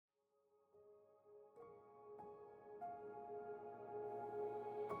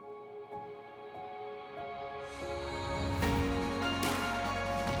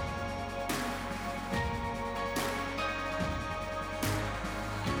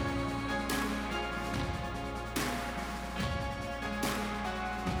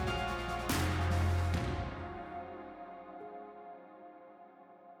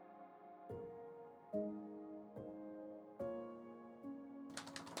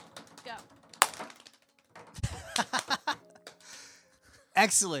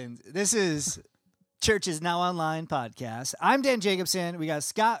Excellent. This is Church is Now Online podcast. I'm Dan Jacobson. We got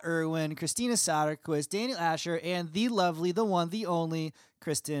Scott Irwin, Christina Soderquist, Daniel Asher, and the lovely, the one, the only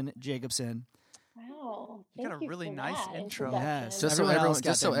Kristen Jacobson. Wow. You got a really for nice that intro. introduction. Yes.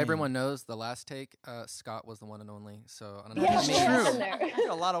 Just so everyone knows, the last take, Scott was the one and only. So I don't know. Yeah, That's what true. happened there? You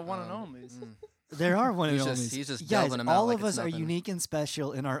got a lot of one and onlys. There are one and He's only. he's just Guys, delving them out all like of it's us are nothing. unique and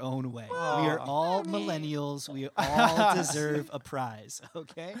special in our own way. Well, we are all millennials. We all deserve a prize.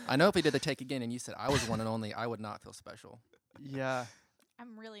 Okay. I know if we did the take again and you said I was one and only, I would not feel special. Yeah.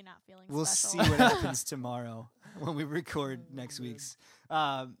 I'm really not feeling We'll see special. what happens tomorrow when we record next week's.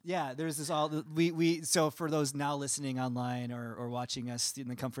 Yeah, there's this all we so for those now listening online or watching us in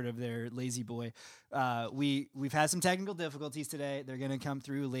the comfort of their lazy boy, we've had some technical difficulties today. They're gonna come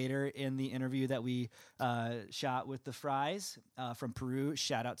through later in the interview that we shot with the Fries from Peru.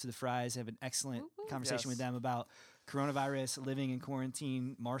 Shout out to the Fries. I have an excellent conversation with Yes. them about coronavirus, living in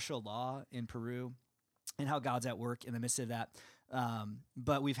quarantine, martial law in Peru, and how God's at work in the midst of that.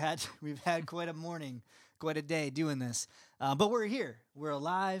 But we've had quite a morning, quite a day doing this. But we're here, we're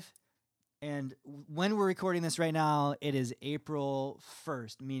alive, and when we're recording this right now, it is April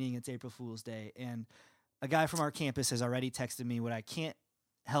 1st, meaning it's April Fool's Day. And a guy from our campus has already texted me what I can't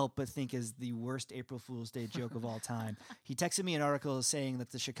help but think is the worst April Fool's Day joke of all time. He texted me an article saying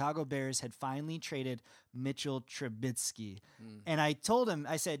that the Chicago Bears had finally traded Mitchell Trubisky. And I told him,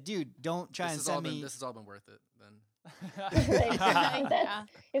 I said, dude, don't try and send me. This has all been worth it then.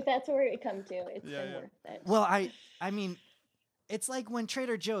 If that's where it come to, it's been worth it. Well, I mean, it's like when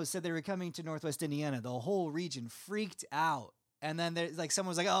Trader Joe's said they were coming to Northwest Indiana, the whole region freaked out. And then there's like someone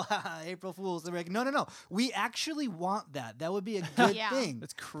was like, "Oh, April Fools." They're like, "No. We actually want that. That would be a good thing."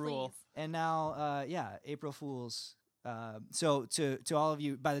 That's cruel. Please. And now, April Fools. So to all of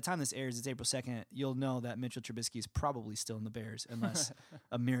you, by the time this airs, it's April 2nd. You'll know that Mitchell Trubisky is probably still in the Bears, unless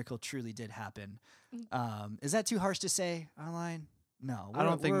a miracle truly did happen. Is that too harsh to say online? No, I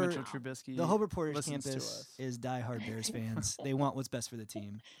don't think we're- Mitchell Trubisky. The Hobart Portage listens to campus us. is diehard Bears fans. They want what's best for the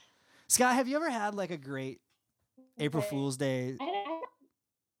team. Scott, have you ever had like a great April Okay. Fool's Day? I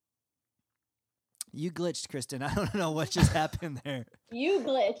You glitched, Kristen. I don't know what just happened there. You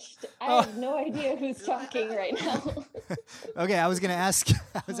glitched. I have no idea who's talking right now. Okay, I was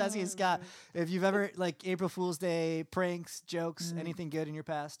asking Scott if you've ever like April Fool's Day pranks, jokes, anything good in your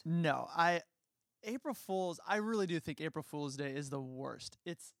past? No, April Fools. I really do think April Fool's Day is the worst.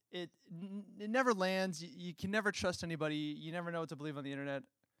 It never lands. You can never trust anybody. You never know what to believe on the internet.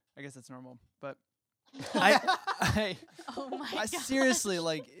 I guess that's normal, but I Oh my I god. seriously,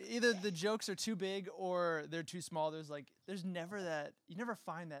 like, either the jokes are too big or they're too small. There's never that. You never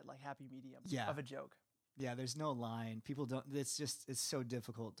find that like happy medium of a joke. Yeah, there's no line. People don't. It's so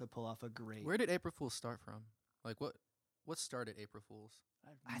difficult to pull off a great. Where did April Fools start from? Like what started April Fools?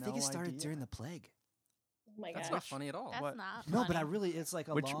 I think it started during the plague. Oh my That's gosh. not funny at all. That's What? not No, but funny. it's like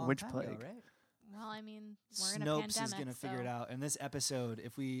a Which long time plague? ago, right? Well, I mean, we're in a Snopes pandemic. is going to figure it so- out. And this episode,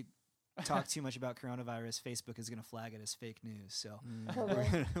 if we talk too much about coronavirus, Facebook is going to flag it as fake news. So Oh, we're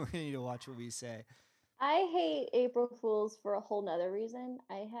boy. going to need to watch what we say. I hate April Fools for a whole nother reason.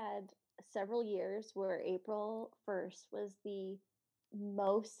 I had several years where April 1st was the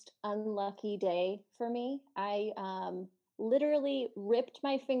most unlucky day for me. I literally ripped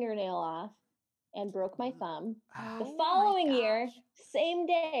my fingernail off and broke my thumb. The Oh my following year, gosh. same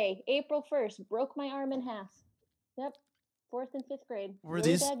day, April 1st, broke my arm in half. Yep. 4th and 5th grade. Were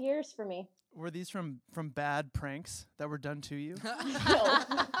Really these- bad years for me. Were these from bad pranks that were done to you? No.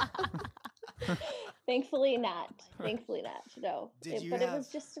 Thankfully not. Thankfully not. No. Did you But it have- was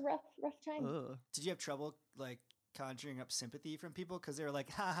just a rough time. Ugh. Did you have trouble like conjuring up sympathy from people because they were like,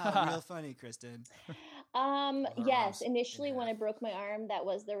 "Ha, real funny, Kristen." Yes. arms Initially, in when I half. broke my arm, that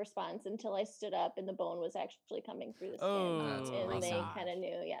was the response until I stood up and the bone was actually coming through the skin, Oh, That's and rough. they God. kind of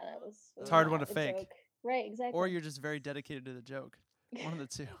knew. Yeah, that was. It's hard not one to a fake. joke. Right. Exactly. Or you're just very dedicated to the joke. One of the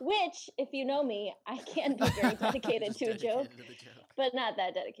two. Which, if you know me, I can be very dedicated Just to a joke, dedicated to the joke. but not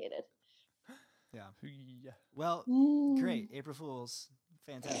that dedicated. Yeah. Well, Mm. great. April Fools.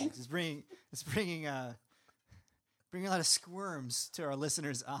 Fantastic. It's bringing a lot of squirms to our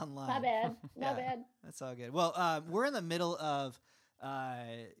listeners online. Not bad. Yeah. Not bad. That's all good. Well, we're in the middle of, our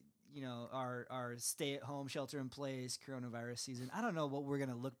stay-at-home, shelter-in-place coronavirus season. I don't know what we're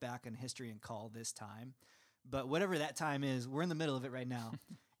gonna look back in history and call this time, but whatever that time is, we're in the middle of it right now,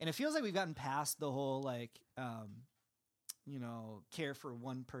 and it feels like we've gotten past the whole care for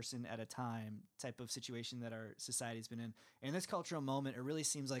one person at a time type of situation that our society's been in. And in this cultural moment, it really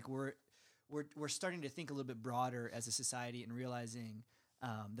seems like we're starting to think a little bit broader as a society and realizing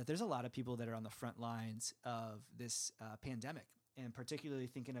that there's a lot of people that are on the front lines of this pandemic. and particularly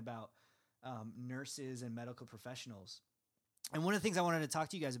thinking about nurses and medical professionals. And one of the things I wanted to talk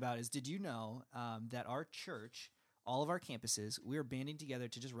to you guys about is, did you know that our church, all of our campuses, we are banding together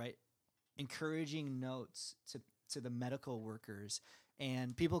to just write encouraging notes to the medical workers,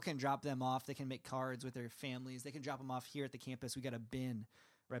 and people can drop them off. They can make cards with their families. They can drop them off here at the campus. We got a bin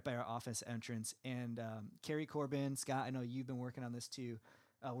right by our office entrance. And Carrie Corbin, Scott, I know you've been working on this too.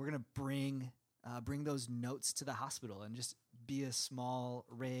 We're gonna bring those notes to the hospital and just be a small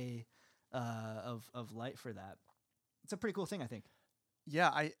ray of light for that. It's a pretty cool thing, I think. Yeah,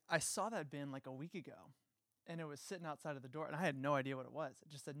 I saw that bin like a week ago, and it was sitting outside of the door, and I had no idea what it was. It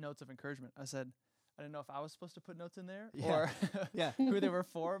just said notes of encouragement. I didn't know if I was supposed to put notes in there or who they were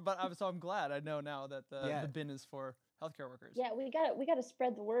for, but I'm glad I know now that the bin is for healthcare workers. Yeah, we got to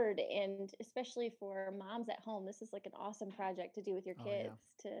spread the word, and especially for moms at home, this is like an awesome project to do with your kids.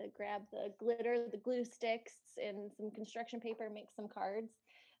 To grab the glitter, the glue sticks, and some construction paper, make some cards.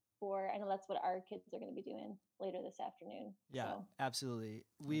 I know that's what our kids are going to be doing later this afternoon. Yeah, so. Absolutely.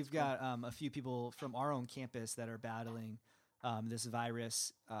 We've got a few people from our own campus that are battling this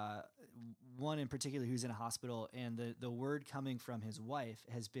virus. One in particular who's in a hospital, and the word coming from his wife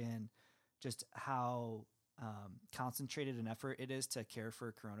has been just how concentrated an effort it is to care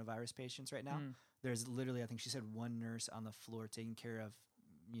for coronavirus patients right now. There's literally, I think she said, one nurse on the floor taking care of,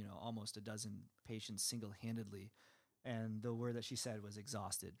 almost a dozen patients single-handedly. And the word that she said was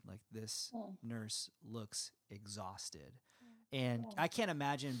exhausted. Like, this nurse looks exhausted. And I can't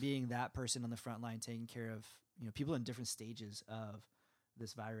imagine being that person on the front line taking care of, people in different stages of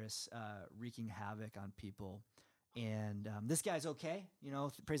this virus wreaking havoc on people. And this guy's okay.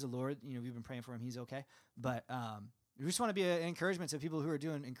 Praise the Lord. We've been praying for him. He's okay. But we just want to be an encouragement to people who are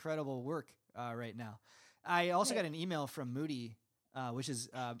doing incredible work right now. I also got an email from Moody, which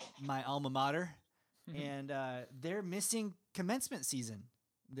is my alma mater. And they're missing commencement season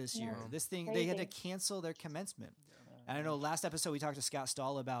this year. This thing, they had to cancel their commencement. And I know last episode we talked to Scott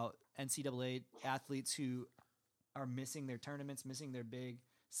Stahl about NCAA athletes who are missing their tournaments, missing their big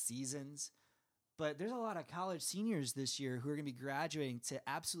seasons. But there's a lot of college seniors this year who are going to be graduating to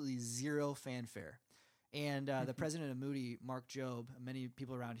absolutely zero fanfare. And the president of Moody, Mark Jobe, many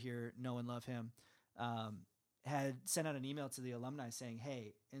people around here know and love him, had sent out an email to the alumni saying,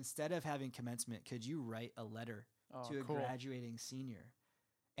 hey, instead of having commencement, could you write a letter to a graduating senior?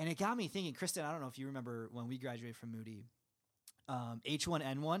 And it got me thinking, Kristen, I don't know if you remember when we graduated from Moody,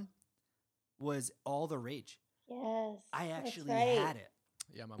 H1N1 was all the rage. Yes. I actually had it.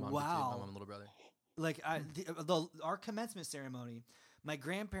 Yeah, my mom did too, my mom and little brother. Like, our commencement ceremony, my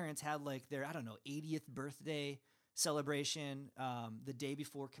grandparents had like their, 80th birthday celebration the day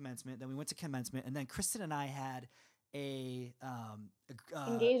before commencement. Then we went to commencement, and then Kristen and I had an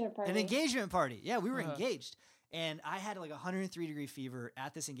engagement party. Yeah, we were engaged, and I had like 103-degree fever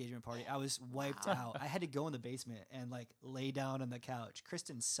at this engagement party. I was wiped out. I had to go in the basement and like lay down on the couch.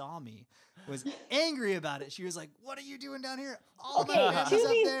 Kristen saw me, was angry about it. She was like, "What are you doing down here?"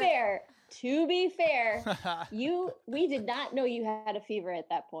 To be fair, we did not know you had a fever at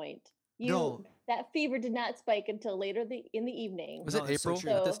that point. That fever did not spike until later in the evening. Was it April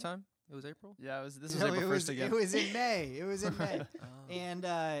at this time? It was April? Yeah, this was April 1st again. It was in May.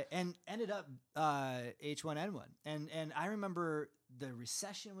 And ended up H1N1. And I remember the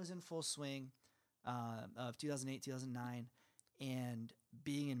recession was in full swing of 2008, 2009, and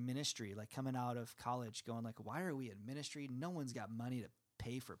being in ministry, like coming out of college going like, why are we in ministry? No one's got money to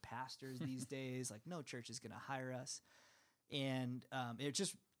pay for pastors these days. Like, no church is going to hire us. And it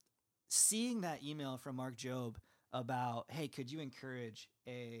just... seeing that email from Mark Jobe about, hey, could you encourage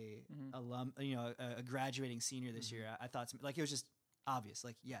a graduating senior this year? I thought it was just obvious.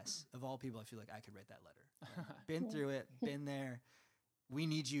 Like, yes, of all people, I feel like I could write that letter. Been through it, been there. We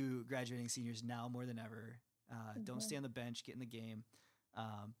need you, graduating seniors, now more than ever. Don't stay on the bench, get in the game.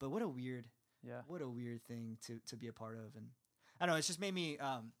 But what a weird thing to be a part of. And I don't know, it's just made me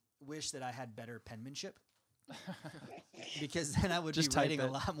wish that I had better penmanship. Because then I would just be writing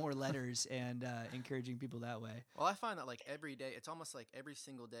a lot more letters and encouraging people that way. Well, I find that like every day, it's almost like every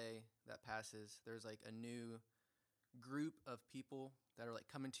single day that passes, there's like a new group of people that are like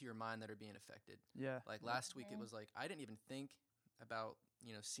coming to your mind that are being affected. Yeah. Like last week, it was like, I didn't even think about,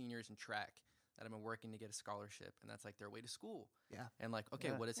 seniors in track that have been working to get a scholarship, and that's like their way to school. Yeah. And like,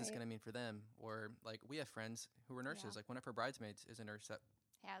 okay, what is this going to mean for them? Or like, we have friends who are nurses. Like one of her bridesmaids is a nurse that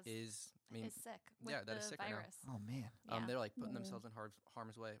is sick with that is sick virus. right now. Oh man. They're like putting themselves in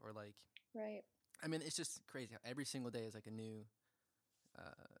harm's way, or like, right. I mean, it's just crazy. Every single day is like a new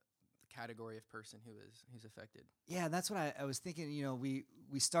category of person who's affected. Yeah, that's what I was thinking.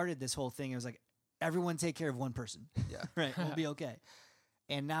 We started this whole thing. It was like everyone take care of one person. Yeah. Right. We'll be okay.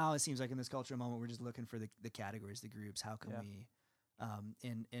 And now it seems like in this cultural moment, we're just looking for the categories, the groups. How can we,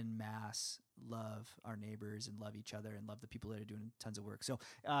 in mass, love our neighbors and love each other and love the people that are doing tons of work? So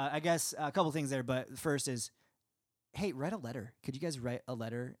I guess a couple things there, but first is, hey, write a letter. Could you guys write a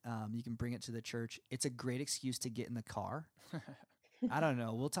letter? You can bring it to the church. It's a great excuse to get in the car. I don't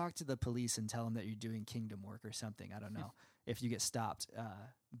know. We'll talk to the police and tell them that you're doing kingdom work or something. I don't know if you get stopped.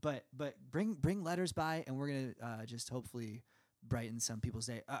 But bring letters by, and we're gonna just hopefully brighten some people's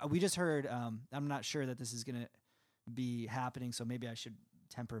day. We just heard. I'm not sure that this is gonna be happening, so maybe I should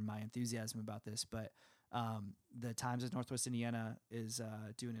temper my enthusiasm about this. But the Times of Northwest Indiana is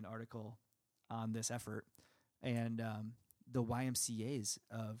doing an article on this effort, and the YMCA's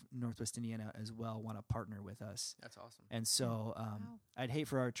of Northwest Indiana as well want to partner with us. That's awesome. And so I'd hate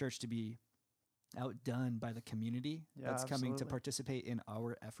for our church to be outdone by the community that's coming to participate in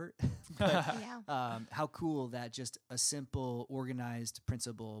our effort. But Yeah. how cool that just a simple, organized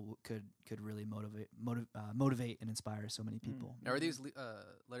principle could really motivate and inspire so many people. Now, are these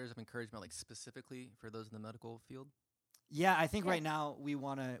letters of encouragement like specifically for those in the medical field? Yeah, I think Yeah. right now we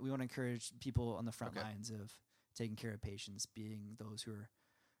want to encourage people on the front Okay. lines of taking care of patients, being those who are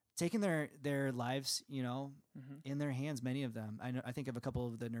taking their lives, in their hands. Many of them. I think of a couple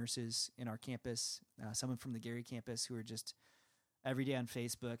of the nurses in our campus, someone from the Gary campus, who are just every day on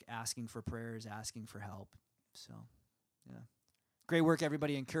Facebook asking for prayers, asking for help. So, yeah, great work,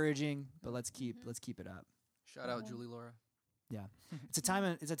 everybody. Encouraging, but let's keep it up. Shout out Julie Laura. Yeah, it's a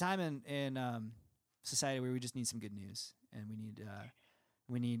time in society where we just need some good news, and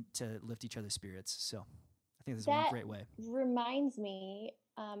we need to lift each other's spirits. So I think this is one That great way. reminds me,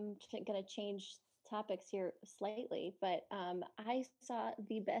 I'm going to change topics here slightly, but I saw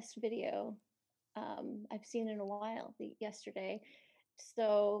the best video I've seen in a while yesterday.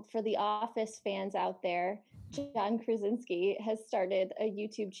 So for the Office fans out there, John Krasinski has started a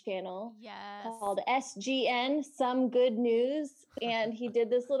YouTube channel Yes. called SGN, Some Good News. And he did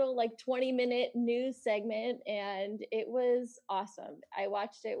this little 20-minute news segment, and it was awesome. I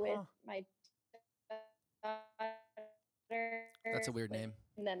watched it with my daughter. That's a weird name.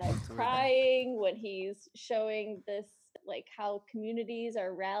 And then I'm That's a weird name. crying when he's showing this, how communities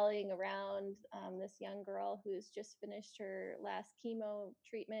are rallying around this young girl who's just finished her last chemo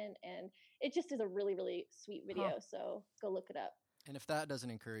treatment. And it just is a really, really sweet video. So go look it up. And if that doesn't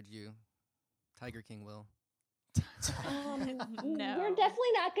encourage you, Tiger King will. No. We're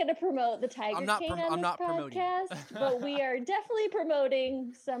definitely not going to promote the Tiger I'm not King prom- on I'm this not promoting it. podcast, but we are definitely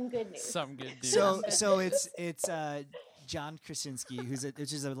promoting some good news. Some good news. So it's John Krasinski,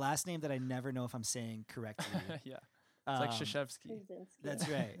 which is a last name that I never know if I'm saying correctly. Yeah. It's like Um, Krzyzewski. Krasinski. That's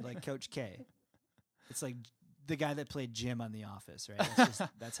right, like Coach K. It's like the guy that played Jim on The Office, right?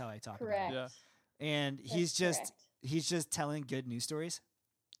 That's how I talk Correct. about it. And That's correct. he's just telling good news stories.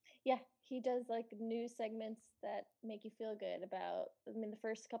 Yeah, he does news segments that make you feel good about. I mean, the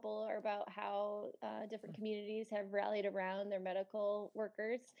first couple are about how different communities have rallied around their medical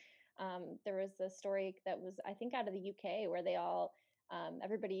workers. There was a story that was, I think, out of the UK where they all,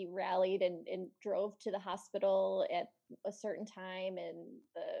 everybody rallied and drove to the hospital at a certain time, and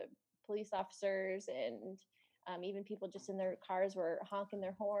the police officers and even people just in their cars were honking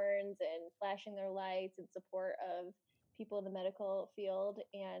their horns and flashing their lights in support of people in the medical field.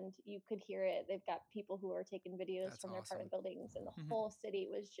 And you could hear it. They've got people who are taking videos That's from their awesome. apartment buildings, and the Mhm. whole city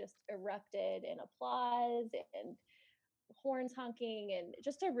was just erupted in applause and horns honking, and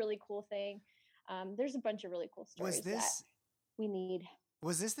just a really cool thing. There's a bunch of really cool stories that we need.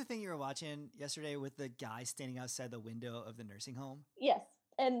 Was this the thing you were watching yesterday with the guy standing outside the window of the nursing home? Yes.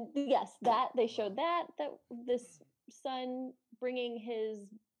 And yes, that they showed that this son bringing his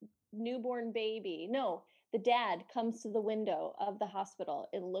newborn baby. No, the dad comes to the window of the hospital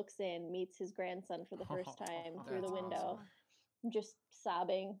and looks in, meets his grandson for the first time through the That's window. awesome. I'm just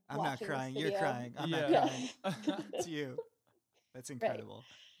sobbing. I'm not watching this crying. You're video. crying. I'm not Yeah. crying. It's you. That's incredible.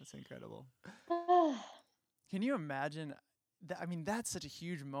 That's incredible. Can you imagine that? I mean, that's such a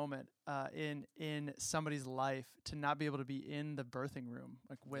huge moment in somebody's life to not be able to be in the birthing room,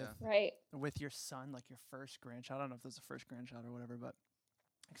 with Yeah. Right. with your son, your first grandchild. I don't know if there's a first grandchild or whatever, but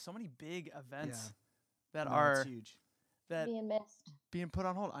so many big events that No, are it's huge. that Being missed. being put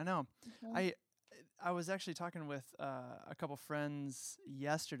on hold. I know. Mhm. I was actually talking with a couple friends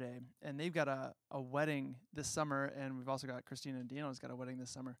yesterday, and they've got a wedding this summer, and we've also got Christina and Dino's got a wedding this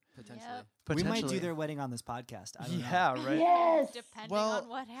summer. Potentially. Yep. We might do Potentially. their wedding on this podcast. I don't know. Yeah, right. Yes. Depending Well, on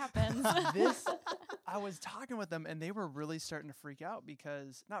what happens. This I was talking with them, and they were really starting to freak out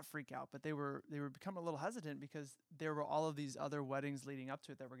because not freak out, but they were becoming a little hesitant because there were all of these other weddings leading up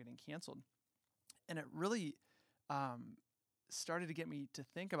to it that were getting canceled. and it really started to get me to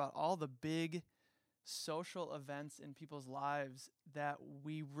think about all the big social events in people's lives that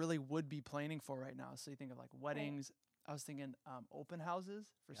we really would be planning for right now. So you think of like weddings. I was thinking open houses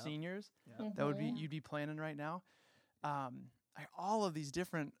for seniors. Yep. That would be you'd be planning right now. All of these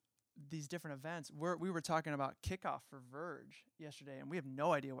different events. We were talking about kickoff for Verge yesterday, and we have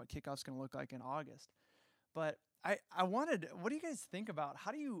no idea what kickoff's going to look like in August. But I wanted. What do you guys think about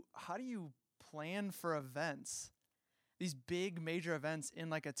how do you plan for events? These big major events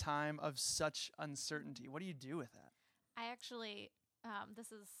in like a time of such uncertainty. What do you do with that? I actually, this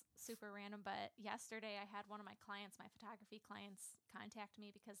is super random, but yesterday I had one of my clients, my photography clients, contact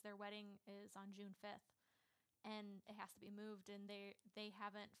me because their wedding is on June 5th and it has to be moved, and they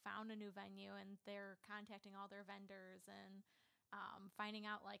haven't found a new venue, and they're contacting all their vendors and finding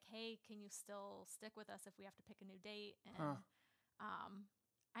out like, hey, can you still stick with us if we have to pick a new date? And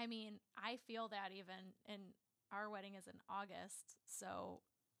I mean, I feel that even in our wedding is in August, so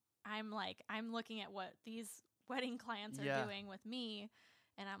I'm looking at what these wedding clients are doing with me,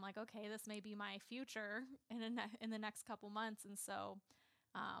 and I'm like, okay, this may be my future in the next couple months. And so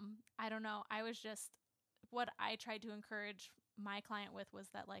I don't know. I was just, what I tried to encourage my client with was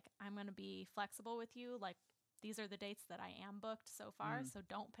that like, I'm going to be flexible with you. Like, these are the dates that I am booked so far, so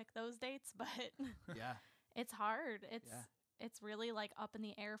don't pick those dates. But it's hard. It's really like up in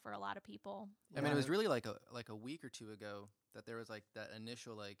the air for a lot of people. I mean, it was really like a week or two ago that there was like that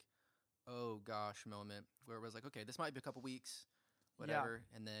initial like, oh gosh moment where it was like, okay, this might be a couple weeks, whatever.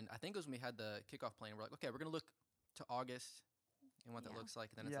 And then I think it was when we had the kickoff plan. We're like, okay, we're gonna look to August and what that looks like.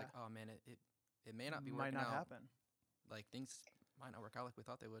 And then it's like, oh man, it may not be working out. Might not happen. Like things might not work out like we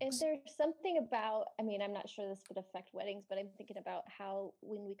thought they would. And there's something about, I mean, I'm not sure this would affect weddings, but I'm thinking about how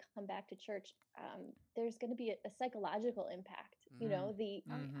when we come back to church, there's going to be a psychological impact. You know,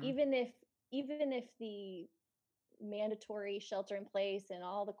 even if the mandatory shelter in place and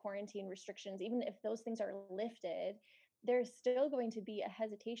all the quarantine restrictions, even if those things are lifted, there's still going to be a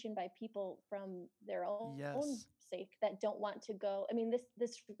hesitation by people from their own sake that don't want to go. I mean,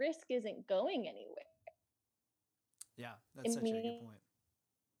 this risk isn't going anywhere. Yeah, that's such a good point.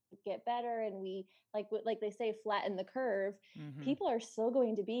 Get better, and we like they say, flatten the curve. People are still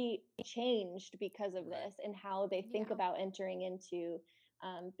going to be changed because of this and how they think about entering into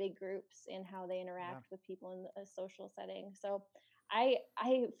big groups and how they interact with people in a social setting. So I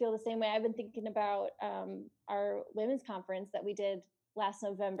feel the same way. I've been thinking about our women's conference that we did last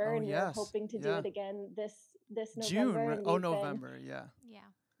November, and we're hoping to do it again this November. June. November.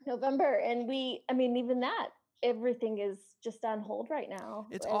 November. And even that, everything is just on hold right now.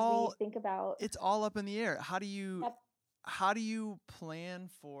 It's we think about it's all up in the air. How do you plan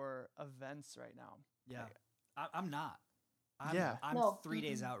for events right now? Yeah, I'm not. I'm 3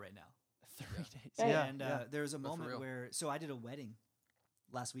 days out right now. 3 days. And there was a moment where, so I did a wedding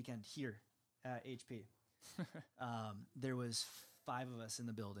last weekend here at HP. There was 5 of us in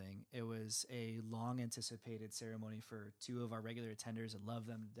the building. It was a long anticipated ceremony for 2 of our regular attenders. I love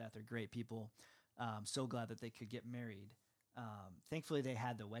them to death. They're great people. So glad that they could get married. Thankfully, they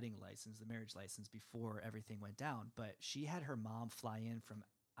had the wedding license, the marriage license, before everything went down. But she had her mom fly in from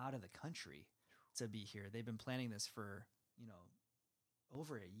out of the country to be here. They've been planning this for,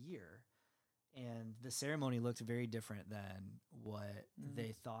 over a year. And the ceremony looked very different than what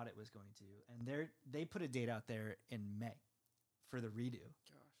they thought it was going to. And they put a date out there in May for the redo.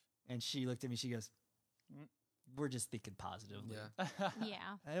 Gosh. And she looked at me, she goes, we're just thinking positively.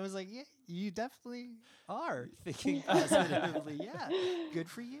 And it was like, yeah, you definitely are thinking positively. Good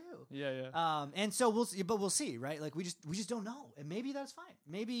for you. And so we'll see, right? Like we just don't know, and maybe that's fine.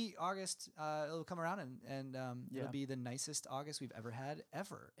 Maybe August it'll come around and it'll be the nicest August we've ever had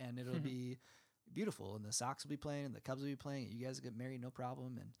ever, and it'll be beautiful. And the Sox will be playing, and the Cubs will be playing, and you guys will get married, no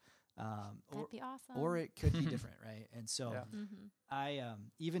problem. And that'd be awesome. Or it could be different, right? And so I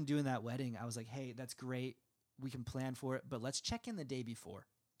even doing that wedding, I was like, hey, that's great. We can plan for it, but let's check in the day before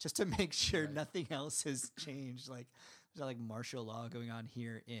just to make sure nothing else has changed. Like there's like martial law going on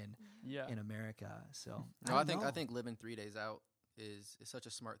here in America. So I think living 3 days out is such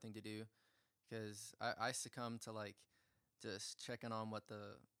a smart thing to do, because I succumb to like just checking on what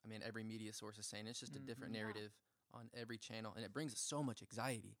every media source is saying. It's just a different narrative on every channel, and it brings so much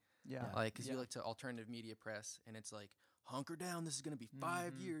anxiety. Because you look to alternative media press, and it's like, hunker down, this is going to be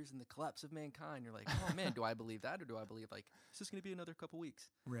 5 years and the collapse of mankind. You're like, oh man, do I believe that, or do I believe like it's just going to be another couple weeks?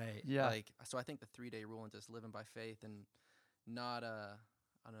 Right. So I think the 3 day rule and just living by faith and not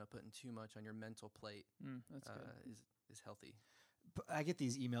putting too much on your mental plate is healthy. I get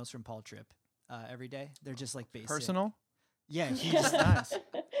these emails from Paul Tripp every day. They're just like basic. Personal? Yeah, he's nice.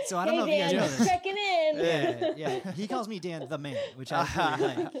 So I don't know Hey, if you guys know Dan, this. checking in. Yeah. He calls me Dan the man, which I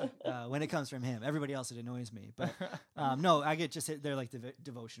really like when it comes from him. Everybody else, it annoys me. But no, I get they're like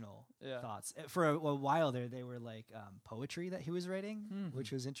devotional thoughts. For a while there, they were like poetry that he was writing,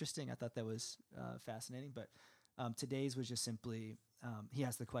 which was interesting. I thought that was fascinating. But today's was just simply, he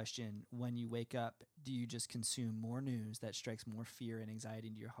asked the question, when you wake up, do you just consume more news that strikes more fear and anxiety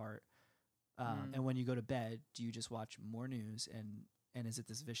into your heart? And when you go to bed, do you just watch more news and is it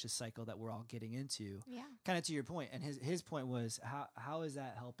this vicious cycle that we're all getting into? Yeah. Kind of to your point. And his point was, how is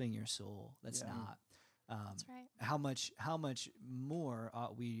that helping your soul? That's not. That's right. How much more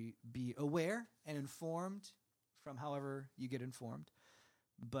ought we be aware and informed from however you get informed,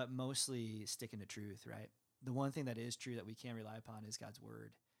 but mostly sticking to truth, right? The one thing that is true that we can rely upon is God's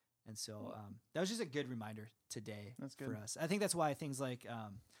word. And so that was just a good reminder today for us. I think that's why things like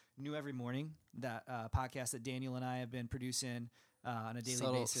New Every Morning, that podcast that Daniel and I have been producing on a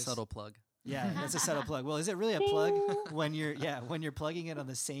daily basis. Subtle plug. Yeah, that's a subtle plug. Well, is it really a plug when you're plugging it on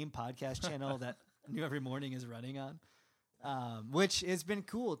the same podcast channel that New Every Morning is running on? Which has been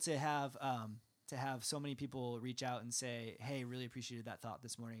cool to have so many people reach out and say, "Hey, really appreciated that thought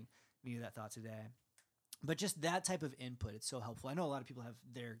this morning. Needed that thought today." But just that type of input, it's so helpful. I know a lot of people have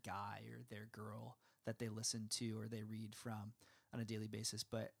their guy or their girl that they listen to or they read from on a daily basis.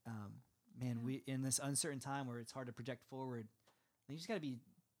 But we in this uncertain time where it's hard to project forward, you just got to be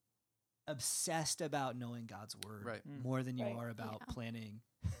obsessed about knowing God's word more than you are about planning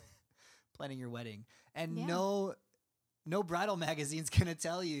your wedding. And no bridal magazine's gonna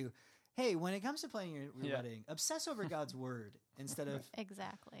tell you, hey, when it comes to planning your wedding, obsess over God's word instead of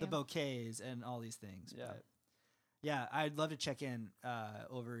exactly the bouquets and all these things. Yeah. But I'd love to check in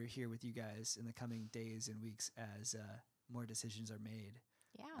over here with you guys in the coming days and weeks as more decisions are made.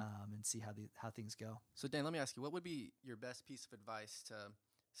 Yeah. And see how things go. So Dan, let me ask you, what would be your best piece of advice to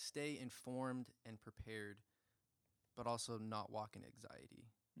stay informed and prepared, but also not walk in anxiety?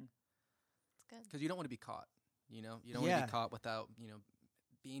 That's good. Because you don't want to be caught. You don't want to be caught without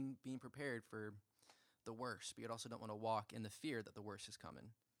being prepared for the worst, but you also don't want to walk in the fear that the worst is coming.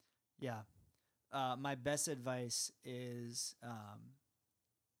 Yeah. My best advice is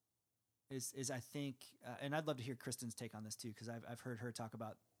I think, and I'd love to hear Kristen's take on this too, because I've heard her talk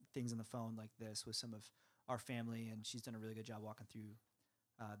about things on the phone like this with some of our family, and she's done a really good job walking through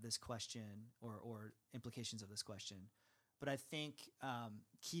this question or implications of this question. But I think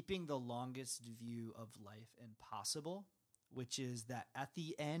keeping the longest view of life impossible, which is that at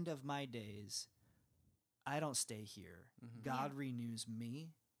the end of my days, I don't stay here. Mm-hmm. God renews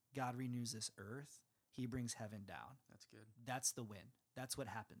me. God renews this earth. He brings heaven down. That's good. That's the win. That's what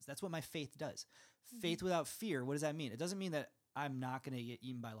happens. That's what my faith does. Faith without fear, what does that mean? It doesn't mean that I'm not going to get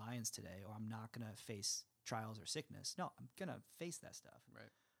eaten by lions today or I'm not going to face trials or sickness. No, I'm going to face that stuff. Right.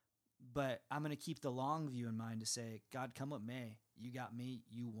 But I'm going to keep the long view in mind to say, God, come what may. You got me.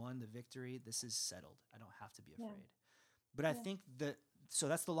 You won the victory. This is settled. I don't have to be afraid. But I think so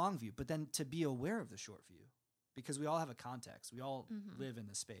that's the long view. But then to be aware of the short view, because we all have a context. We all live in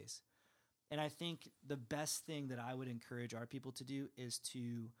this space. And I think the best thing that I would encourage our people to do is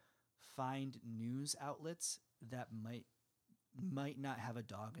to find news outlets that might not have a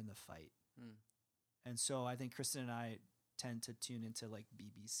dog in the fight. And so I think Kristen and I tend to tune into like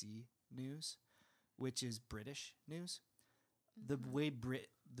BBC News, which is British news. The way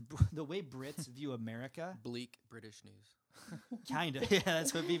Brits view America, Bleak British news. kind of. Yeah,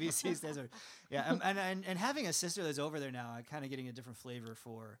 that's what BBC stands for. Yeah, and having a sister that's over there now, I'm kind of getting a different flavor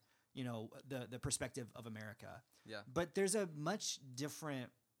for the perspective of America. Yeah. But there's a much different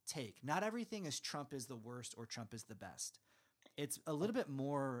take. Not everything is Trump is the worst or Trump is the best. It's a little bit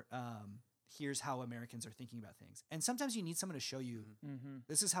more. Here's how Americans are thinking about things. And sometimes you need someone to show you,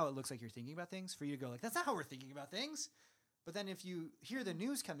 this is how it looks like you're thinking about things, for you to go like, that's not how we're thinking about things. But then if you hear the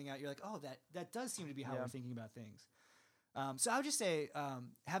news coming out, you're like, oh, that does seem to be how we're thinking about things. So I would just say,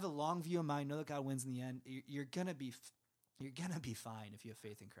 have a long view in mind, know that God wins in the end. You're going to be fine if you have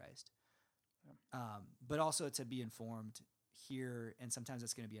faith in Christ. But also to be informed here, and sometimes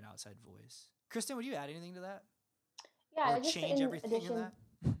it's going to be an outside voice. Kristen, would you add anything to that? Yeah, or just change in everything in that?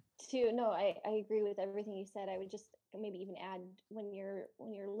 I agree with everything you said. I would just maybe even add, when you're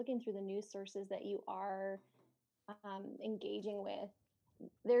looking through the news sources that you are engaging with,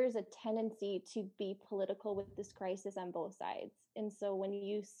 there is a tendency to be political with this crisis on both sides. And so when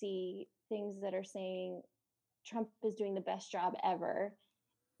you see things that are saying Trump is doing the best job ever,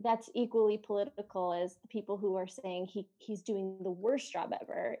 that's equally political as the people who are saying he's doing the worst job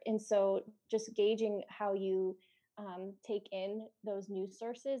ever. And so just gauging how you take in those news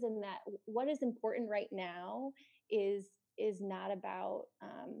sources, and that what is important right now is is not about,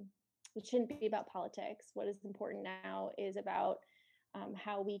 it shouldn't be about politics. What is important now is about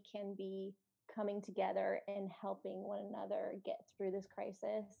how we can be coming together and helping one another get through this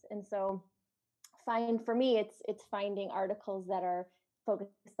crisis. And so for me, it's finding articles that are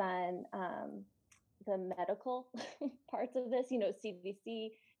focused on the medical parts of this,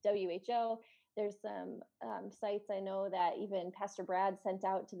 CDC, WHO. There's some sites I know that even Pastor Brad sent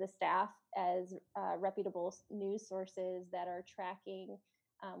out to the staff as reputable news sources that are tracking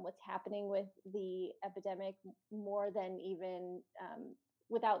what's happening with the epidemic more than even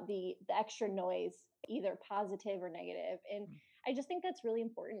without the extra noise, either positive or negative. And I just think that's really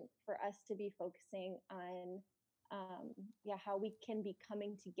important for us to be focusing on how we can be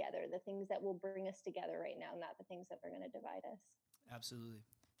coming together, the things that will bring us together right now, not the things that are going to divide us. Absolutely.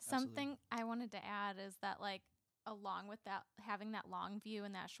 Something I wanted to add is that, like, along with that, having that long view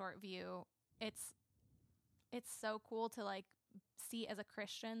and that short view, it's so cool to, like, see as a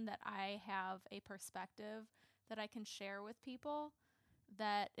Christian that I have a perspective that I can share with people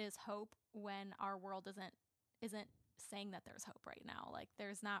that is hope when our world isn't saying that there's hope right now. Like,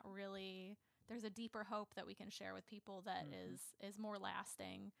 there's a deeper hope that we can share with people that is more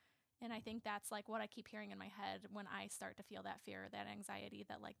lasting. And I think that's, like, what I keep hearing in my head when I start to feel that fear, that anxiety,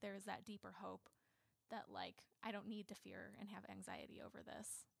 that, like, there's that deeper hope that, like, I don't need to fear and have anxiety over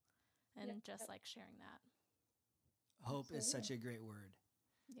this. And like sharing that. Hope is such a great word.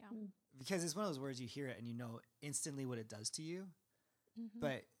 Yeah. Because it's one of those words you hear it and you know instantly what it does to you,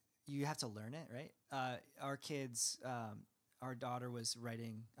 but you have to learn it, right? Our kids, our daughter was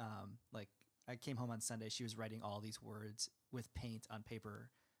writing, I came home on Sunday, she was writing all these words with paint on paper.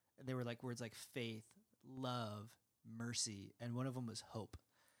 They were like words like faith, love, mercy, and one of them was hope.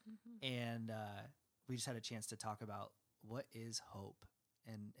 And we just had a chance to talk about what is hope.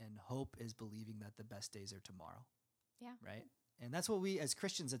 And hope is believing that the best days are tomorrow. Yeah. Right? And that's what we, as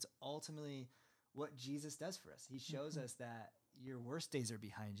Christians, it's ultimately what Jesus does for us. He shows us that your worst days are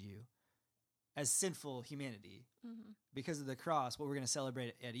behind you as sinful humanity. Because of the cross, what we're going to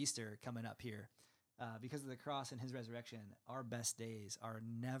celebrate at Easter coming up here, because of the cross and his resurrection, our best days are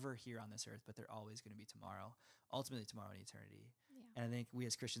never here on this earth, but they're always going to be tomorrow, ultimately tomorrow in eternity. Yeah. And I think we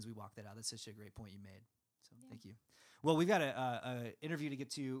as Christians, we walk that out. That's such a great point you made. So thank you. Well, we've got a interview to get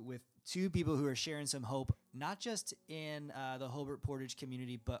to with two people who are sharing some hope, not just in the Hobart Portage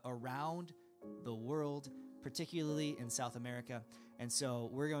community, but around the world, particularly in South America. And so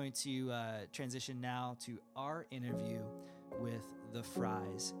we're going to transition now to our interview with the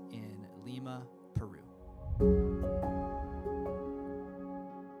Fries in Lima, Peru.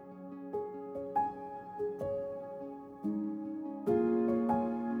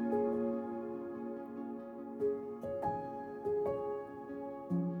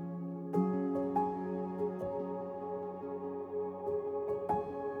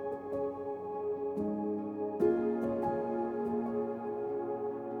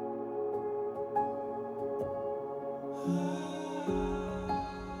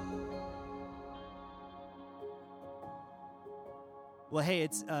 Well, hey,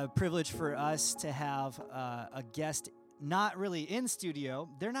 it's a privilege for us to have a guest not really in studio.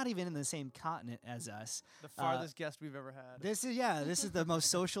 They're not even in the same continent as us. The farthest guest we've ever had. This is the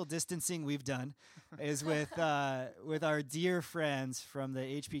most social distancing we've done, is with our dear friends from the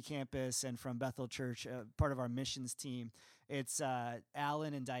HP campus and from Bethel Church, part of our missions team. It's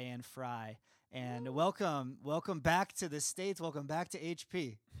Alan and Diane Fry. And welcome back to the States. Welcome back to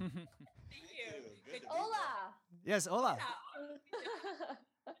HP. Thank you. Hola. Yes, hola.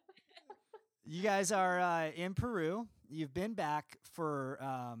 You guys are in Peru. You've been back for,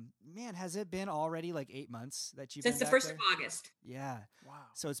 has it been already like 8 months that you've been back Since the 1st there? of August. Yeah. Wow.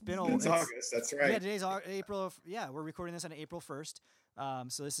 So it's been It's August, that's right. Yeah, today's April. We're recording this on April 1st.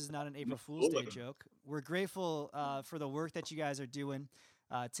 So this is not an April Fool's Day joke. We're grateful for the work that you guys are doing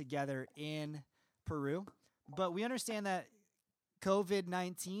together in Peru. But we understand that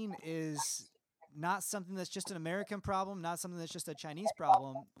COVID-19 is not something that's just an American problem, not something that's just a Chinese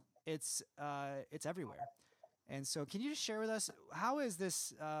problem. It's everywhere. And so can you just share with us, how has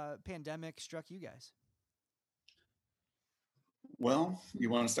this pandemic struck you guys? Well, you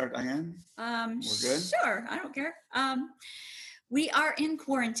want to start, Diane? We're good? Sure. I don't care. We are in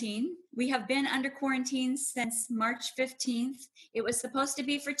quarantine. We have been under quarantine since March 15th. It was supposed to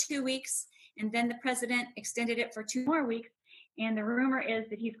be for 2 weeks, and then the president extended it for 2 more weeks. And the rumor is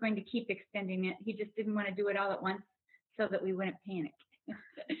that he's going to keep extending it. He just didn't want to do it all at once so that we wouldn't panic.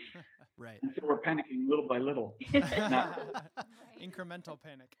 Right. So we're panicking little by little. Incremental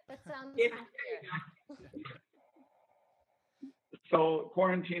panic. That sounds Yeah. So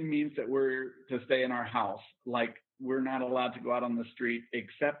quarantine means that we're to stay in our house, like we're not allowed to go out on the street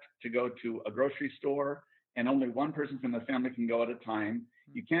except to go to a grocery store, and only one person from the family can go at a time.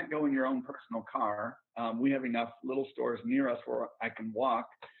 You can't go in your own personal car. We have enough little stores near us where I can walk,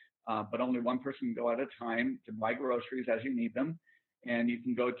 but only one person can go at a time to buy groceries as you need them. And you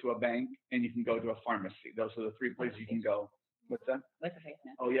can go to a bank and you can go to a pharmacy. Those are the three places you can go. What's that? With a face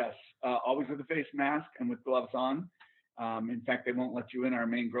mask. Oh, yes. Always with a face mask and with gloves on. In fact, they won't let you in our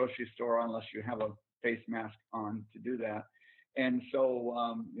main grocery store unless you have a face mask on to do that. And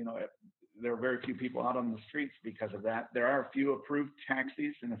so, there are very few people out on the streets because of that. There are a few approved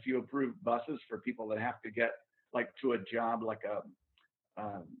taxis and a few approved buses for people that have to get like to a job, like a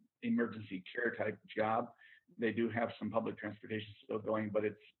emergency care type job. They do have some public transportation still going, but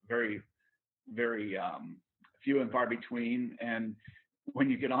it's very, very few and far between. And when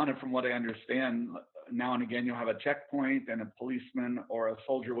you get on it, from what I understand, now and again, you'll have a checkpoint and a policeman or a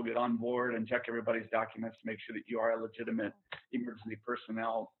soldier will get on board and check everybody's documents to make sure that you are a legitimate emergency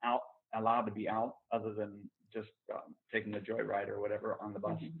personnel allowed to be out, other than just taking a joyride or whatever on the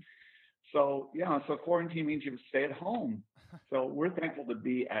bus. Mm-hmm. So quarantine means you stay at home. So we're thankful to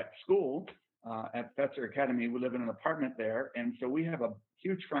be at school at Fetzer Academy. We live in an apartment there, and so we have a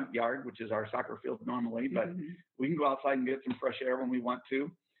huge front yard, which is our soccer field normally, but we can go outside and get some fresh air when we want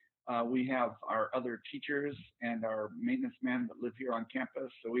to. We have our other teachers and our maintenance men that live here on campus.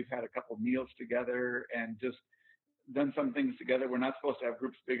 So we've had a couple of meals together and just done some things together. We're not supposed to have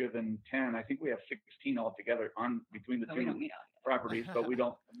groups bigger than 10. I think we have 16 altogether between the two properties, but we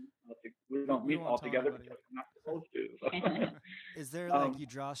don't meet all together because we're not supposed to. Is there like you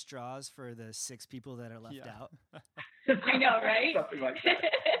draw straws for the 6 people that are left out? I know, right? Something like that.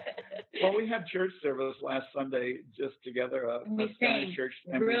 Well, we had church service last Sunday just together, a Spanish church.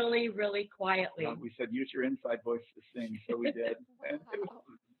 And really, really quietly. We said, use your inside voice to sing. So we did. And it was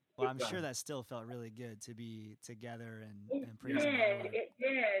well, I'm sure that still felt really good to be together and praising the Lord. It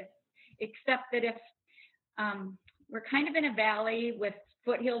did. Except that if we're kind of in a valley with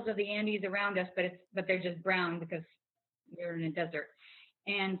foothills of the Andes around us, but they're just brown because we're in a desert.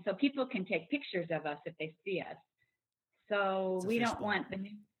 And so people can take pictures of us if they see us. So we don't want the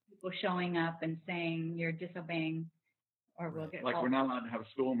new people showing up and saying you're disobeying, or we'll get like we're not allowed to have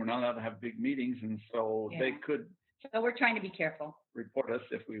school and we're not allowed to have big meetings, and so they could. So we're trying to be careful. Report us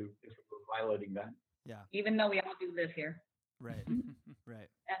if we were violating that. Yeah. Even though we all do live here. Right. Right.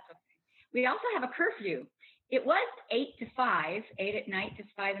 That's okay. We also have a curfew. It was 8 to 5, 8 at night to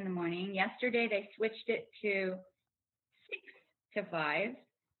 5 in the morning. Yesterday they switched it to 6 to 5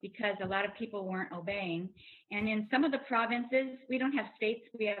 because a lot of people weren't obeying. And in some of the provinces, we don't have states,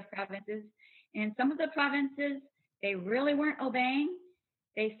 we have provinces. And in some of the provinces, they really weren't obeying.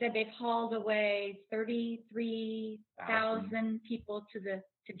 They said they've hauled away 33,000 people to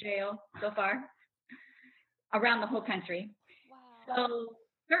jail so far around the whole country. Wow. So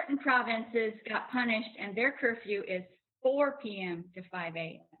certain provinces got punished, and their curfew is 4 p.m. to 5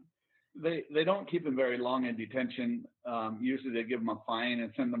 a.m. They don't keep them very long in detention. Usually they give them a fine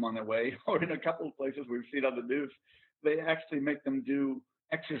and send them on their way. Or in a couple of places we've seen on the news, they actually make them do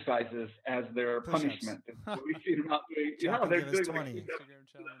exercises as their punishment. We see them out doing, they're doing like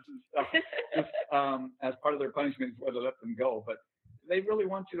just, as part of their punishment before they let them go. But they really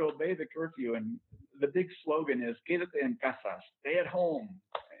want you to obey the curfew. And the big slogan is "Quédate en casa," stay at home.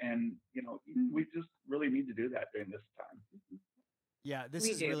 And we just really need to do that during this time. Yeah, this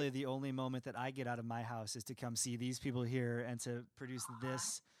is really the only moment that I get out of my house is to come see these people here and to produce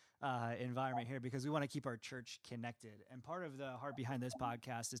this environment here, because we want to keep our church connected. And part of the heart behind this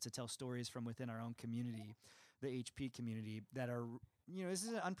podcast is to tell stories from within our own community, the HP community, that are, this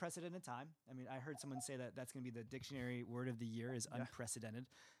is an unprecedented time. I mean, I heard someone say that that's going to be the dictionary word of the year is unprecedented.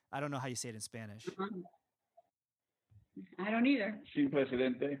 I don't know how you say it in Spanish. I don't either. Sin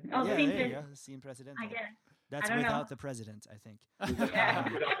presidente. Oh, yeah, there you go. Sin presidente. I guess. That's without the president, I think.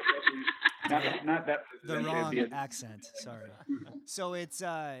 Not that the wrong accent. Sorry. So it's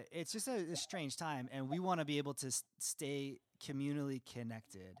just a strange time, and we want to be able to stay communally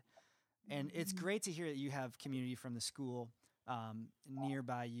connected. And it's great to hear that you have community from the school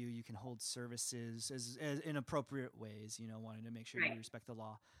nearby you. You can hold services as in appropriate ways. Wanting to make sure you respect the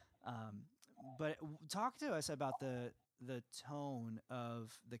law. But talk to us about the tone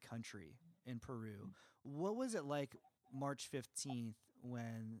of the country in Peru. What was it like March 15th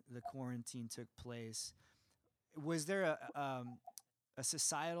when the quarantine took place? Was there a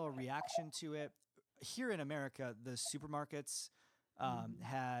societal reaction to it? Here in America, the supermarkets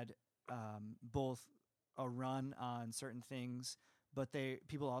had both a run on certain things, but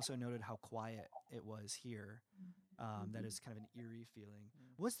people also noted how quiet it was here. That is kind of an eerie feeling.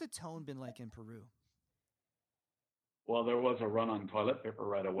 What's the tone been like in Peru? Well, there was a run on toilet paper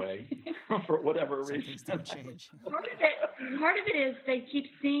right away for whatever Some reason. things don't change. Part of it is they keep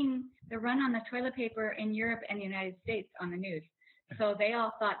seeing the run on the toilet paper in Europe and the United States on the news. So they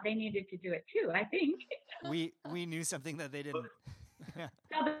all thought they needed to do it too, I think. We knew something that they didn't. So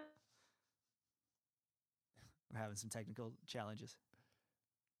We're having some technical challenges.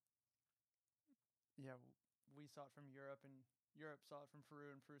 Yeah, we saw it from Europe, and Europe saw it from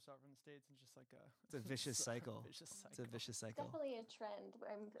Peru, and Peru saw it from the States, and just like It's a vicious cycle. Vicious cycle. It's a vicious cycle. Definitely a trend.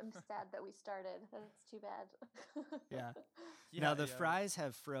 I'm sad that we started. That's too bad. Yeah. Yeah, Now the yeah. fries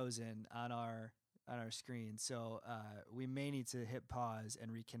have frozen on our screen, so we may need to hit pause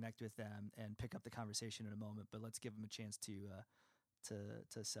and reconnect with them and pick up the conversation in a moment. But let's give them a chance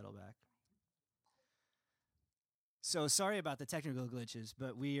to settle back. So sorry about the technical glitches,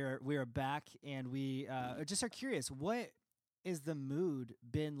 but we are back, and we just are curious. What is the mood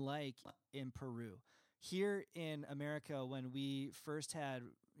been like in Peru? Here in America, when we first had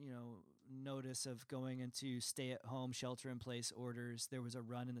notice of going into stay-at-home, shelter-in-place orders, there was a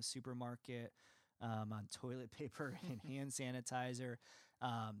run in the supermarket on toilet paper and hand sanitizer.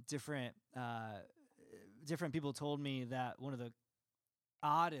 Different people told me that one of the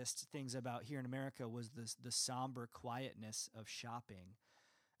oddest things about here in America was the somber quietness of shopping.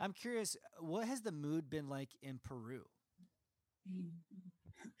 I'm curious, what has the mood been like in Peru?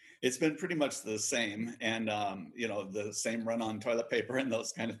 It's been pretty much the same, and the same run on toilet paper and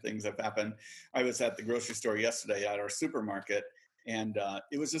those kind of things have happened. I was at the grocery store yesterday at our supermarket, and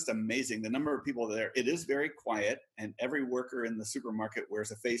it was just amazing the number of people there. It is very quiet, and every worker in the supermarket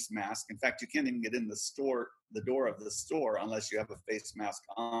wears a face mask. In fact, you can't even get in the door of the store unless you have a face mask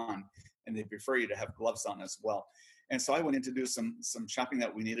on, and they prefer you to have gloves on as well. And so I went in to do some shopping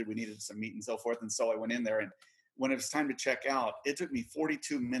that we needed. We needed some meat and so forth, and so I went in there, and when it was time to check out, it took me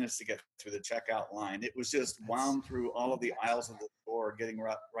 42 minutes to get through the checkout line. It was just wound through all of the aisles of the store, getting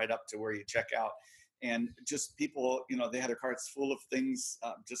right up to where you check out. And just people, they had their carts full of things,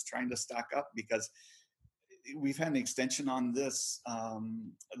 just trying to stock up, because we've had an extension on this,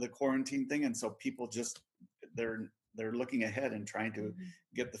 the quarantine thing. And so people just, they're looking ahead and trying to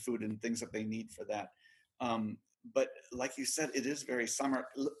get the food and things that they need for that. But like you said, it is very summer,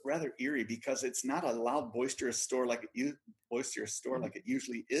 rather eerie, because it's not a loud, boisterous store like it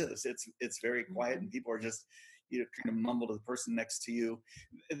usually is. It's very quiet, and people are just kind of mumble to the person next to you.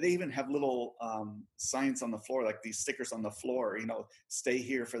 They even have little signs on the floor, like these stickers on the floor. Stay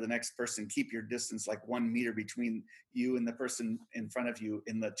here for the next person. Keep your distance, like 1 meter between you and the person in front of you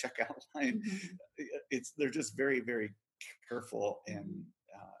in the checkout line. They're just very, very careful, and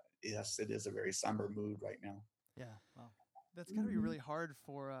yes, it is a very somber mood right now. Yeah. Wow. That's got to be really hard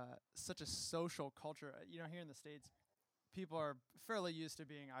for such a social culture. Here in the States, people are fairly used to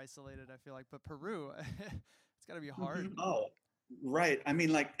being isolated, I feel like. But Peru, it's got to be hard. Oh, right. I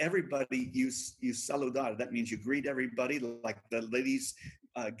mean, like everybody, you saludar. That means you greet everybody. Like the ladies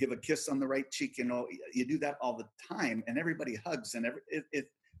give a kiss on the right cheek. You do that all the time, and everybody hugs. And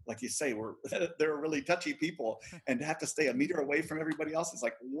like you say, they're really touchy people, and to have to stay a meter away from everybody else is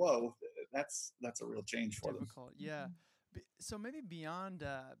like, whoa, that's a real change for them. Difficult, yeah. So maybe beyond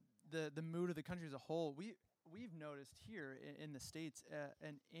the mood of the country as a whole, we've noticed here in the States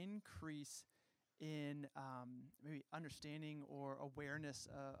an increase in maybe understanding or awareness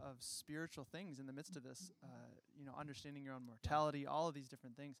of spiritual things in the midst of this. Understanding your own mortality, all of these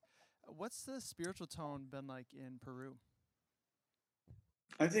different things. What's the spiritual tone been like in Peru?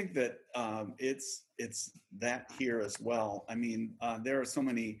 I think that it's that here as well. I mean, there are so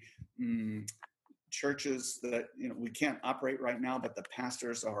many churches that we can't operate right now, but the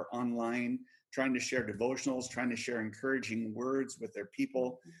pastors are online trying to share devotionals, trying to share encouraging words with their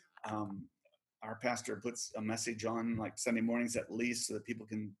people. Our pastor puts a message on like Sunday mornings at least, so that people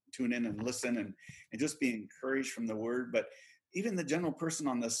can tune in and listen and just be encouraged from the word. But even the general person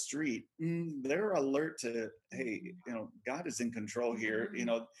on the street, they're alert to, hey, God is in control here.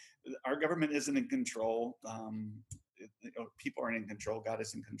 Our government isn't in control. People aren't in control. God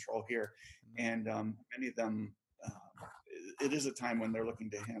is in control here. And many of them, it is a time when they're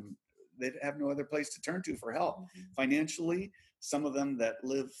looking to him. They have no other place to turn to for help. Financially, some of them that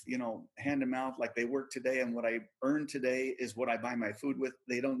live, hand to mouth, like they work today and what I earn today is what I buy my food with.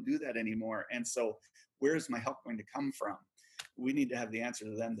 They don't do that anymore. And so where's my help going to come from? We need to have the answer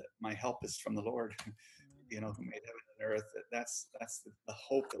to them that my help is from the Lord, who made heaven and earth. That's the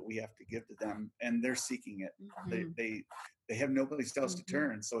hope that we have to give to them, and they're seeking it. They have nobody else to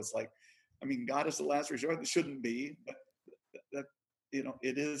turn. So it's like, I mean, God is the last resort. That shouldn't be, but that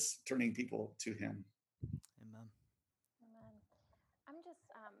it is turning people to Him. Amen. I'm just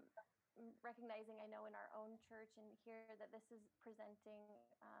recognizing, I know in our own church and here, that this is presenting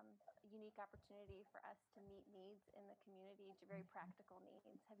a unique opportunity for us to meet needs in the community, to very practical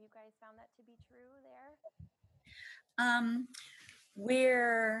needs. Have you guys found that to be true there?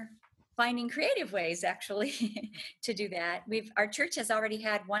 We're finding creative ways actually to do that. Our church has already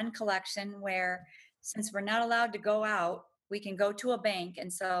had one collection where, since we're not allowed to go out, we can go to a bank,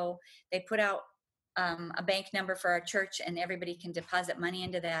 and so they put out a bank number for our church, and everybody can deposit money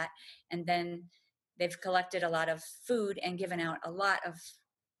into that, and then they've collected a lot of food and given out a lot of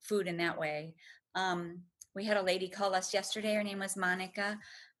food in that way. We had a lady call us yesterday. Her name was Monica,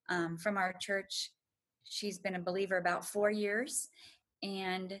 from our church. She's been a believer about 4 years,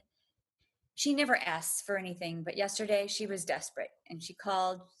 and she never asks for anything, but yesterday she was desperate, and she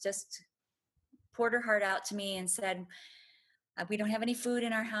called, just poured her heart out to me and said, we don't have any food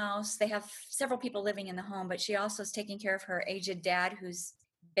in our house. They have several people living in the home, but she also is taking care of her aged dad, who's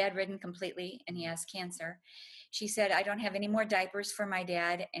bedridden completely, and he has cancer. She said, I don't have any more diapers for my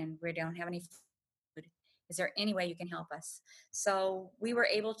dad, and we don't have any food. Is there any way you can help us? So we were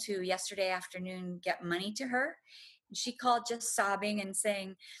able to, yesterday afternoon, get money to her. She called just sobbing and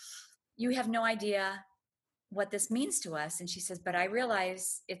saying, you have no idea what this means to us. And she says, but I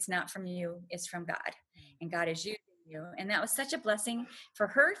realize it's not from you, it's from God. And God is using you. And that was such a blessing for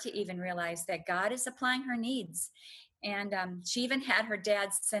her to even realize that God is supplying her needs. And she even had her dad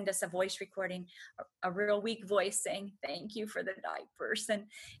send us a voice recording, a real weak voice saying, thank you for the diapers. And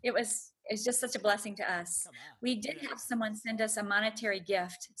it's just such a blessing to us. We did have someone send us a monetary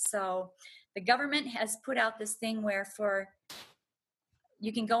gift. So the government has put out this thing where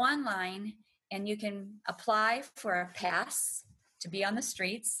you can go online and you can apply for a pass to be on the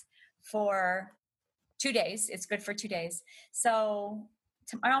streets for 2 days. It's good for 2 days. So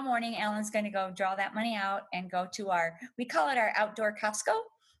tomorrow morning, Alan's going to go draw that money out and go to we call it our outdoor Costco.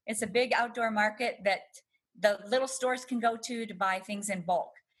 It's a big outdoor market that the little stores can go to buy things in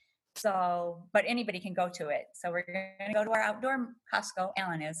bulk. So, but anybody can go to it. So we're going to go to our outdoor Costco.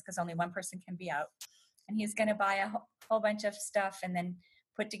 Alan is, because only one person can be out. And he's going to buy a whole bunch of stuff and then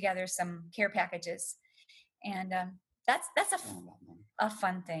put together some care packages. And that's a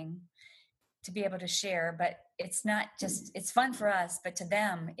fun thing to be able to share. But it's not just, it's fun for us, but to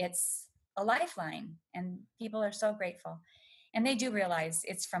them, it's a lifeline. And people are so grateful. And they do realize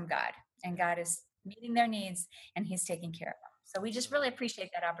it's from God. And God is meeting their needs, and he's taking care of them. So we just really appreciate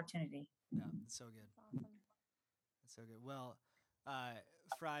that opportunity. Yeah, that's so good. Awesome. That's so good. Well,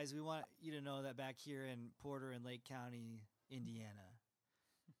 Fries, we want you to know that back here in Porter and Lake County, Indiana,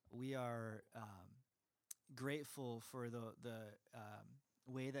 we are grateful for the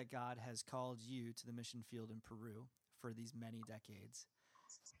way that God has called you to the mission field in Peru for these many decades.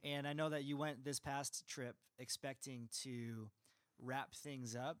 And I know that you went this past trip expecting to wrap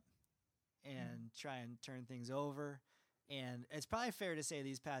things up and try and turn things over. And it's probably fair to say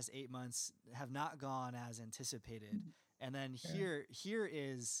these past 8 months have not gone as anticipated. And then here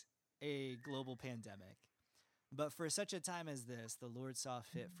is a global pandemic. But for such a time as this, the Lord saw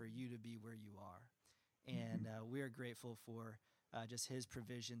fit for you to be where you are. And we are grateful for just his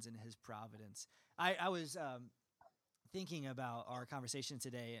provisions and his providence. I was thinking about our conversation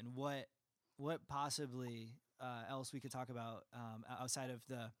today and what possibly else we could talk about outside of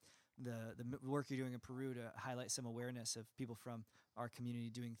the work you're doing in Peru to highlight some awareness of people from our community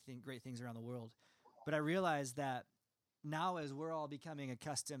doing great things around the world. But I realized that now, as we're all becoming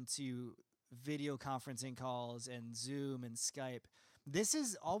accustomed to video conferencing calls and Zoom and Skype, this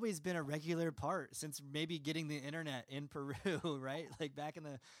has always been a regular part since maybe getting the internet in Peru, right? Like back in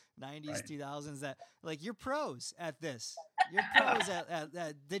the 90s, right. 2000s, that like you're pros at this. You're pros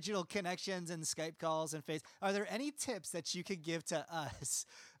at digital connections and Skype calls and Face. Are there any tips that you could give to us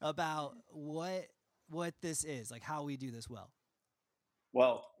about what this is, like how we do this well?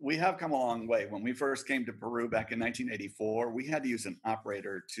 Well, we have come a long way. When we first came to Peru back in 1984, we had to use an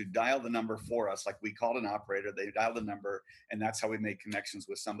operator to dial the number for us. Like we called an operator, they dialed the number, and that's how we made connections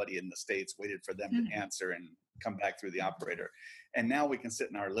with somebody in the States, waited for them to answer and come back through the operator. And now we can sit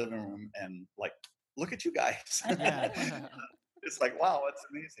in our living room and like, look at you guys. It's like, wow, it's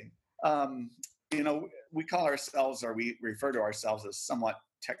amazing. You know, we call ourselves, or we refer to ourselves as somewhat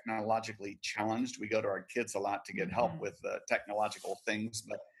technologically challenged. We go to our kids a lot to get help with technological things,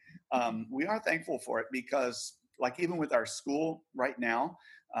 but we are thankful for it because like even with our school right now,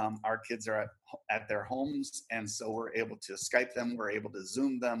 our kids are at their homes. And so we're able to Skype them. We're able to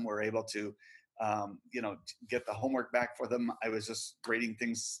Zoom them. We're able to, you know, get the homework back for them. I was just grading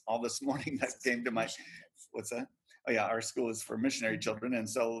things all this morning that came to my, what's that? Oh yeah, our school is for missionary children. And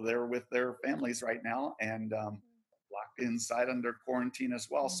so they're with their families right now and locked inside under quarantine as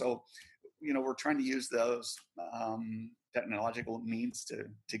well. So we're trying to use those technological means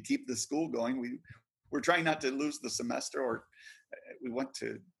to keep the school going. We're trying not to lose the semester, or we want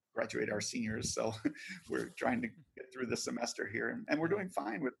to graduate our seniors. So we're trying to get through the semester here, and we're doing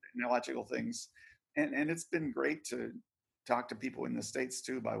fine with technological things. And it's been great to talk to people in the States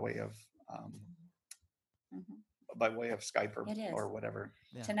too, by way of Skype or whatever.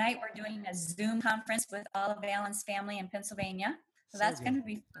 Yeah. Tonight we're doing a Zoom conference with all of Alan's family in Pennsylvania. So that's going to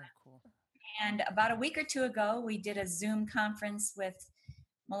be fun. Cool. And about a week or two ago, we did a Zoom conference with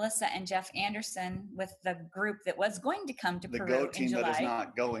Melissa and Jeff Anderson with the group that was going to come to Peru in July. The Go team that is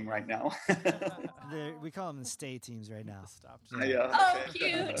not going right now. We call them the stay teams right now. Stopped. Yeah. Oh,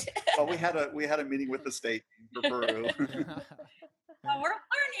 cute. Well, we had a meeting with the state for Peru. Well, we're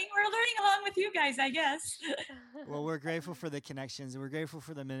learning along with you guys, I guess. Well, we're grateful for the connections, and we're grateful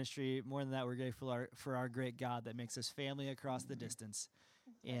for the ministry. More than that, we're grateful for our great God that makes us family across the distance.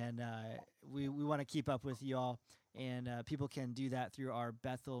 And we want to keep up with you all. And people can do that through our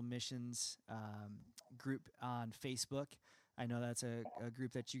Bethel Missions group on Facebook. I know that's a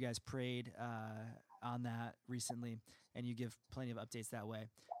group that you guys prayed on that recently, and you give plenty of updates that way,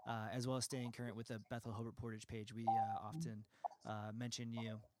 as well as staying current with the Bethel Hobart Portage page. We often mention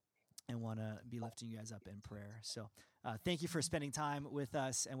you and want to be lifting you guys up in prayer. So thank you for spending time with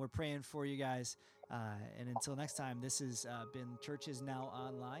us, and we're praying for you guys. And until next time, this has been Churches Now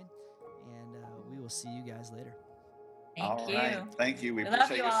Online, and we will see you guys later. Thank you. Right. Thank you. We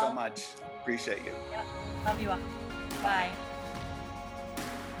appreciate you so much. Appreciate you. Yep. Love you all. Bye.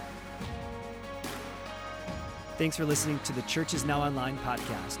 Thanks for listening to the Churches Now Online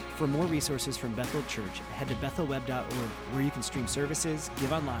podcast. For more resources from Bethel Church, head to bethelweb.org, where you can stream services,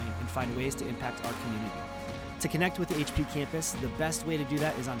 give online, and find ways to impact our community. To connect with the HP campus, the best way to do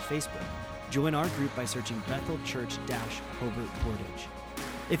that is on Facebook. Join our group by searching Bethel Church-Hobart Portage.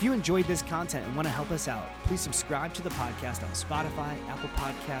 If you enjoyed this content and want to help us out, please subscribe to the podcast on Spotify, Apple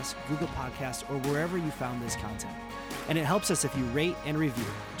Podcasts, Google Podcasts, or wherever you found this content. And it helps us if you rate and review.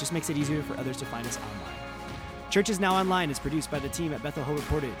 It just makes it easier for others to find us online. Churches Now Online is produced by the team at Bethel Hobart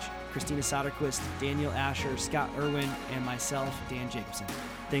Portage, Christina Soderquist, Daniel Asher, Scott Irwin, and myself, Dan Jacobson.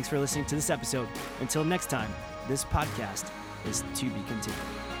 Thanks for listening to this episode. Until next time, this podcast is to be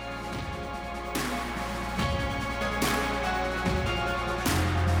continued.